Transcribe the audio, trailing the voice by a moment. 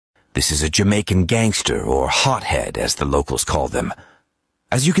This is a Jamaican gangster, or hothead as the locals call them.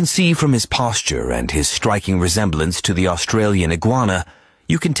 As you can see from his posture and his striking resemblance to the Australian iguana,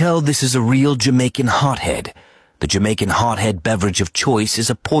 you can tell this is a real Jamaican hothead. The Jamaican hothead beverage of choice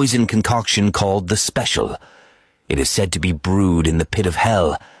is a poison concoction called the Special. It is said to be brewed in the pit of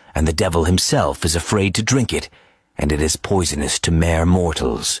hell, and the devil himself is afraid to drink it, and it is poisonous to mere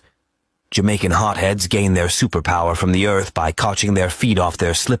mortals. Jamaican hotheads gain their superpower from the earth by catching their feet off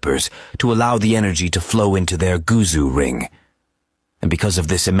their slippers to allow the energy to flow into their guzu ring. And because of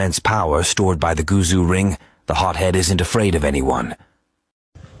this immense power stored by the guzu ring, the hothead isn't afraid of anyone.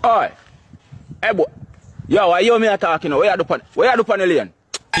 Oi! Hey, boy. Yo, why you me a talking? Where you do on the lane?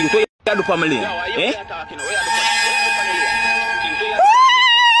 Think where you do on the lane? Eh?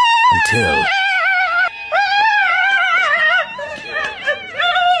 Until...